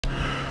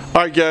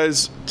Alright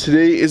guys,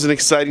 today is an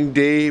exciting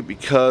day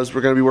because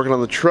we're going to be working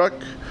on the truck.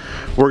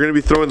 We're going to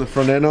be throwing the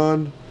front end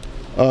on.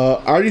 I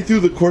already threw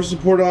the core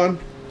support on.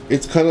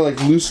 It's kind of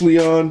like loosely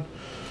on,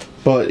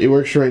 but it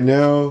works right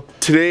now.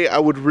 Today I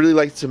would really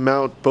like to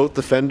mount both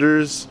the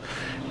fenders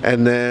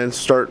and then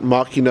start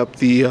mocking up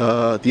the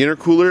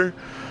intercooler.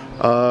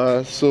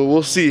 So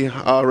we'll see.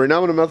 Right now I'm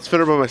going to mount this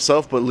fender by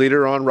myself, but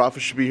later on Rafa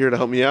should be here to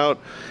help me out.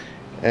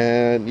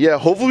 And yeah,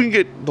 hopefully we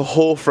can get the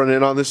whole front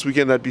end on this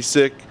weekend. That'd be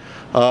sick.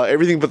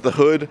 Everything but the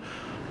hood,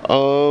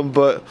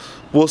 but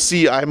we'll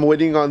see. I'm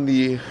waiting on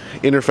the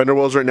inner fender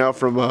wells right now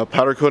from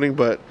powder coating,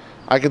 but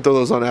I can throw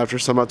those on after,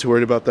 so I'm not too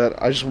worried about that.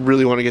 I just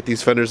really want to get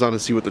these fenders on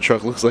and see what the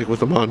truck looks like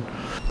with them on.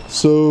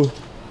 So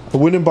I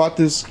went and bought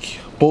this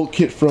bolt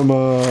kit from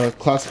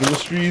Classic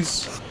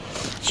Industries.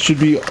 Should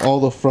be all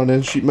the front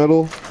end sheet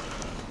metal.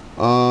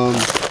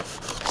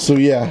 So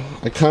yeah,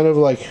 I kind of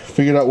like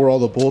figured out where all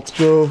the bolts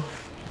go,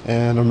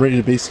 and I'm ready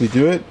to basically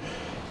do it.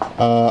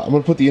 I'm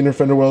going to put the inner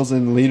fender wells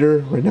in later.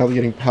 Right now they're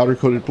getting powder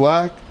coated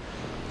black.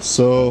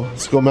 So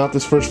let's go mount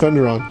this first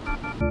fender on.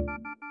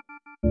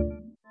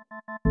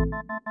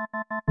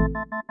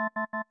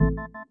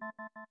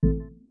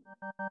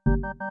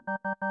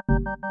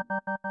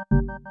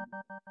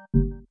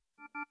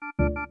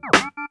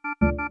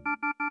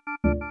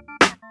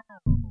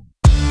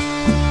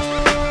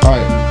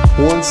 Alright,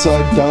 one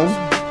side done.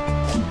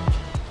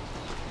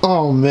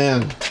 Oh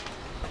man,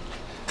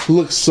 it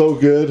looks so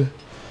good.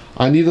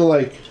 I need to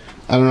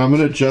I don't know, I'm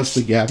going to adjust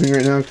the gapping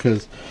right now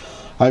because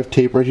I have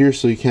tape right here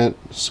so you can't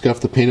scuff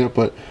the paint up,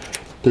 but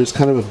there's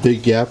kind of a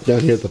big gap down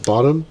here at the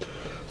bottom.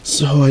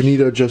 So I need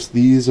to adjust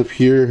these up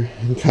here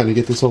and kind of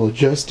get this all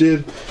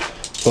adjusted,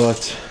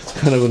 but it's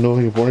kind of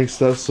annoying and boring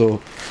stuff,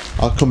 so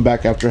I'll come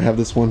back after I have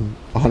this one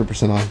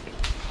 100% on.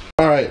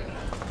 Alright,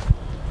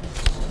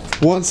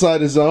 one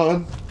side is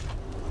on.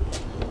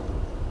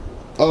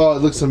 Oh,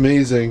 it looks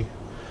amazing.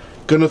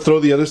 Gonna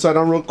throw the other side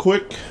on real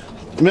quick.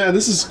 Man,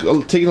 this is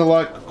taking a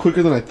lot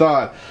quicker than I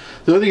thought.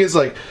 The other thing is,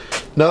 like,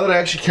 now that I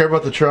actually care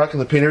about the truck and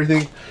the paint and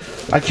everything,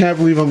 I can't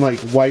believe I'm like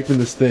wiping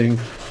this thing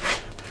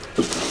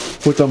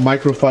with a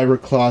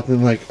microfiber cloth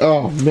and like,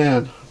 oh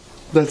man,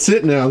 that's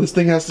it now. This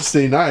thing has to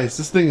stay nice.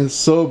 This thing is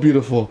so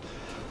beautiful.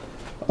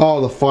 Oh,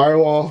 the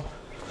firewall.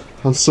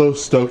 I'm so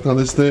stoked on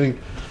this thing.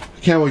 I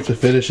can't wait to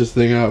finish this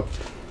thing up.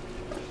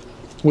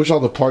 Wish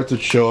all the parts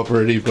would show up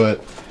already,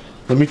 but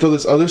let me throw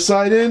this other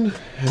side in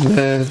and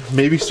then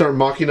maybe start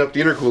mocking up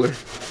the intercooler.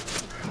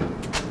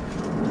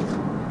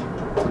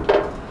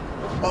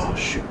 Oh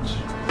shoot.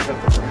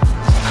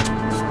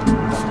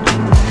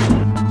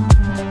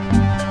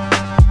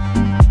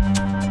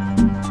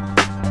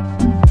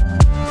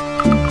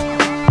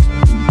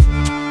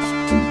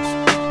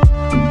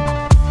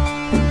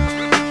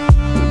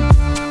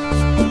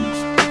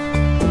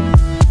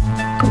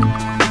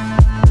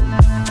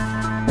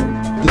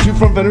 The two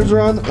front fenders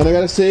are on, and I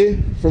gotta say,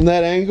 from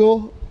that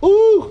angle,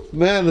 ooh,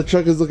 man, the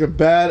truck is looking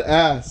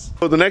badass.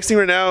 So the next thing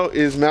right now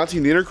is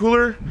mounting the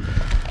intercooler.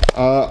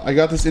 I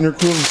got this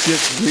intercooler from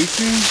C10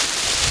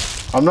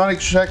 Racing. I'm not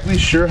exactly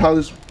sure how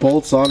this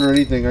bolts on or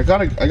anything. I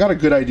got a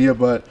good idea,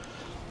 but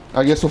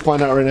I guess we'll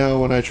find out right now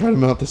when I try to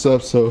mount this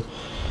up. So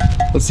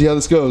let's see how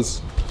this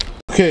goes.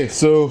 Okay,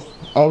 so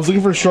I was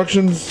looking for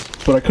instructions,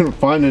 but I couldn't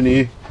find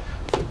any.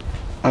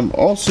 I'm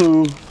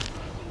also,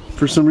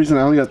 for some reason,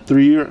 I only got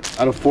 3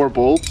 out of 4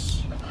 bolts.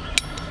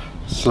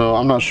 So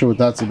I'm not sure what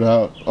that's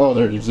about. Oh,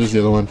 there it is. There's the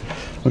other one.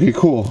 Okay,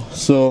 cool.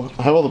 So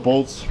I have all the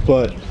bolts,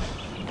 but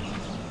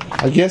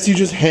I guess you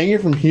just hang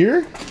it from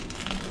here.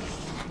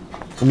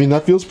 I mean,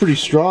 that feels pretty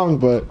strong,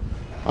 but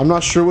I'm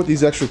not sure what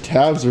these extra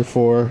tabs are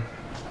for.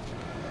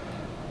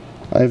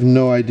 I have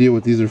no idea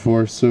what these are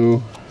for.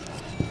 So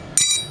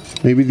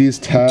maybe these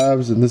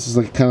tabs, and this is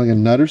like kind of like a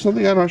nut or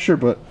something. I'm not sure,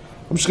 but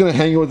I'm just gonna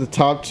hang it with the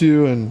top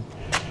two and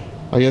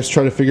I guess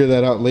try to figure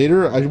that out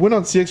later. I went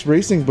on C10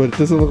 Racing, but it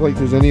doesn't look like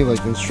there's any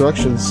like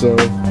instructions, so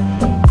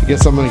I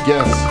guess I'm gonna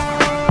guess.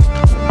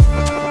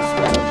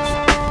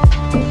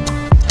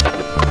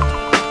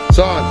 It's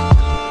on.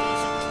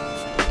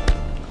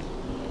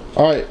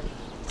 Alright,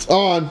 it's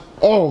on.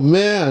 Oh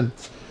man.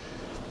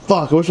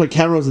 Fuck, I wish my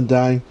camera wasn't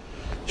dying.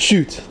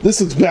 Shoot,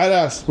 this looks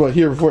badass, but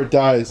here before it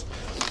dies.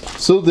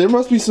 So there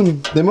must be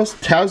some,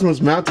 tabs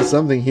must mount to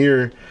something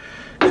here.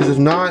 Because if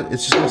not,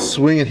 it's just gonna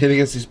swing and hit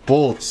against these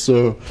bolts.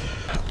 So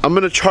I'm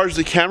gonna charge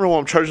the camera. While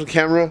I'm charging the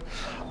camera,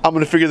 I'm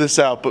gonna figure this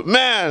out. But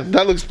man,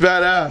 that looks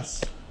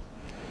badass.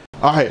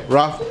 Alright,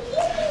 Raf,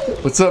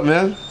 what's up,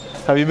 man?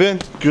 How you been?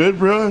 Good,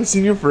 bro. I haven't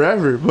seen you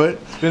forever, but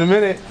it's been a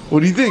minute.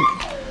 What do you think?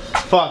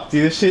 Fuck,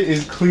 dude, this shit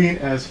is clean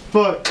as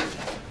fuck.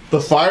 The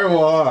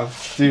firewall,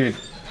 dude.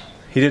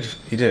 He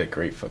did a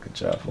great fucking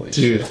job. Holy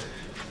dude. Shit.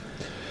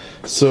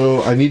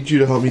 So I need you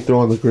to help me throw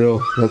on the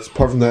grill. That's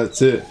apart from that,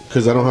 that's it.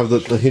 Because I don't have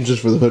the hinges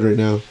for the hood right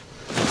now.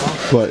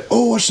 But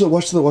oh, watch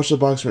the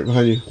box right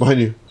behind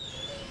you.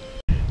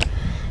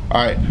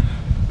 All right,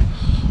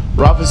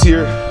 Rafa's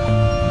here.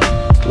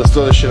 Let's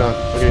throw this shit on.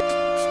 Okay.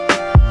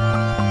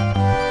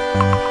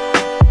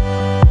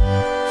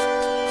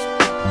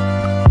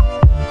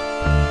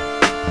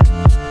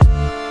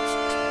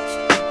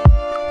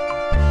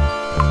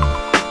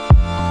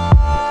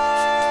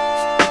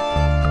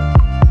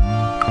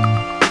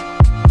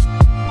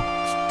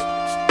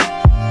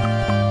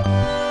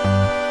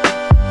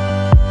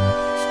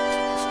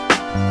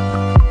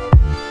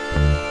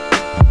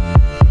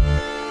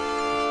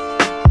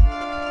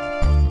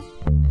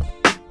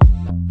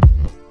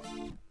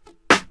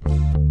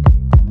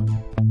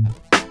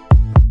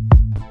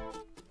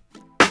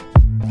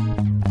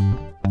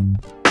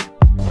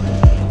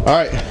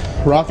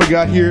 Rafa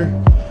got here,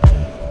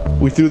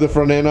 we threw the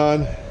front end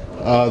on,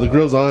 the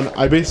grill's on.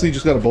 I basically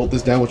just gotta bolt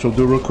this down, which we'll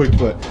do real quick,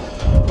 but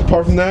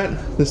apart from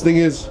that, this thing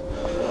is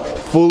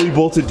fully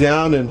bolted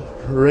down and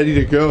ready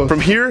to go.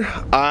 From here,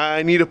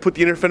 I need to put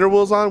the inner fender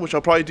wheels on, which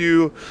I'll probably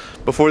do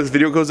before this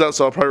video goes out,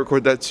 so I'll probably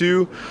record that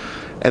too.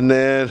 And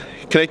then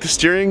connect the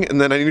steering,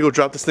 and then I need to go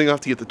drop this thing off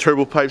to get the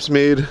turbo pipes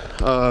made.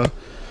 So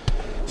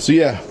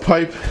yeah,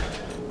 pipe,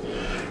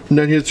 and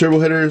then here the turbo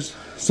headers,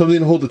 something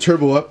to hold the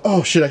turbo up.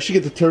 Oh shit, I should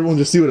get the turbo and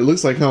just see what it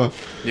looks like, huh?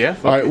 Yeah.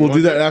 Alright, we'll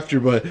do that after,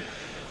 but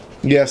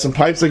yeah, some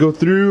pipes that go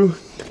through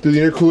the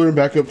intercooler and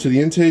back up to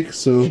the intake.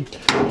 So,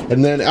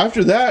 and then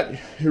after that,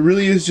 it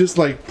really is just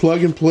like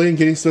plug and play and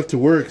getting stuff to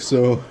work.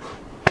 So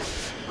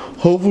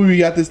hopefully we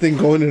got this thing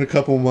going in a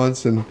couple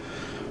months and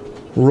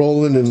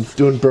rolling and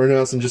doing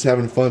burnouts and just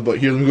having fun. But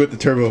here, let me go with the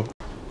turbo.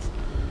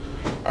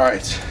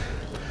 Alright,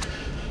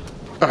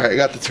 I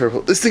got the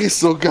turbo. This thing is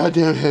so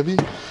goddamn heavy.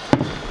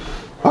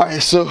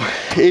 Alright, so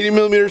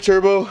 80mm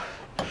turbo.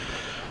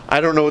 I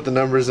don't know what the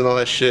numbers and all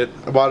that shit.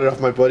 I bought it off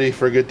my buddy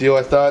for a good deal,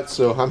 I thought,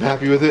 so I'm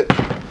happy with it.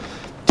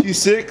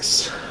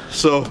 T6,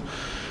 so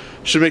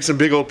should make some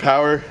big old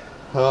power.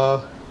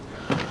 But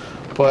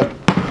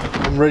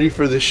I'm ready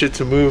for this shit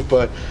to move,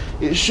 but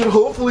it should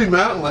hopefully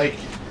mount like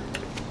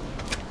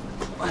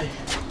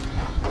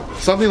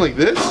something like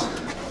this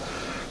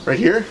right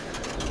here.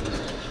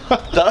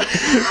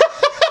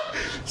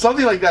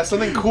 Something like that,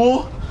 something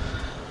cool.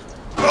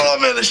 Oh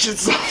man, this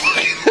shit's so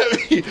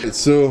fucking heavy.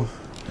 So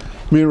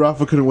me and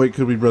Rafa couldn't wait,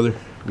 could we, brother?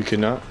 We could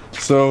not.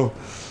 So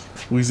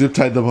we zip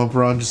tied the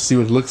bumper on just to see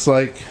what it looks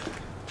like.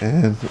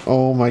 And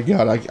oh my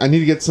god, I need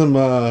to get some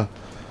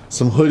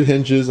hood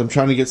hinges. I'm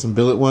trying to get some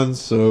billet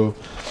ones, so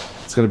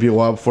it's gonna be a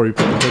while before we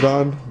put the hood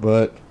on.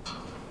 But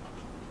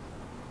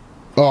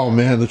oh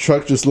man, the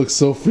truck just looks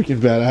so freaking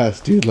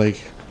badass, dude.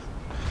 Like,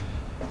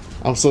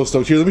 I'm so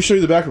stoked. Here, let me show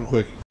you the back real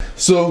quick.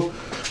 So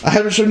I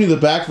haven't shown you the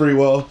back very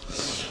well,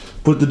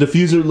 but the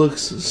diffuser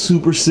looks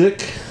super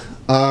sick.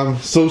 I'm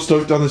so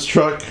stoked on this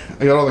truck.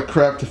 I got all the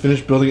crap to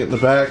finish building it in the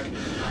back.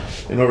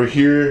 And over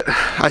here,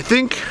 I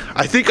think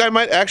I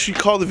might actually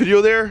call the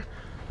video there.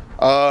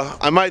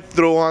 I might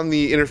throw on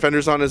the inner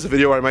fenders on as a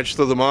video, or I might just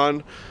throw them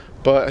on.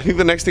 But I think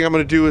the next thing I'm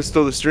gonna do is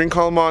throw the steering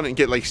column on and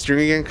get like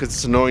steering again, because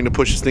it's annoying to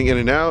push this thing in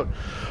and out.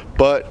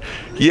 But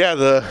yeah,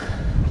 the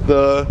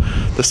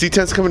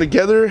C10's coming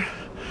together,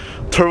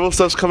 turbo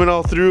stuff's coming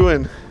all through,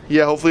 and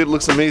yeah, hopefully it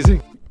looks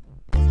amazing.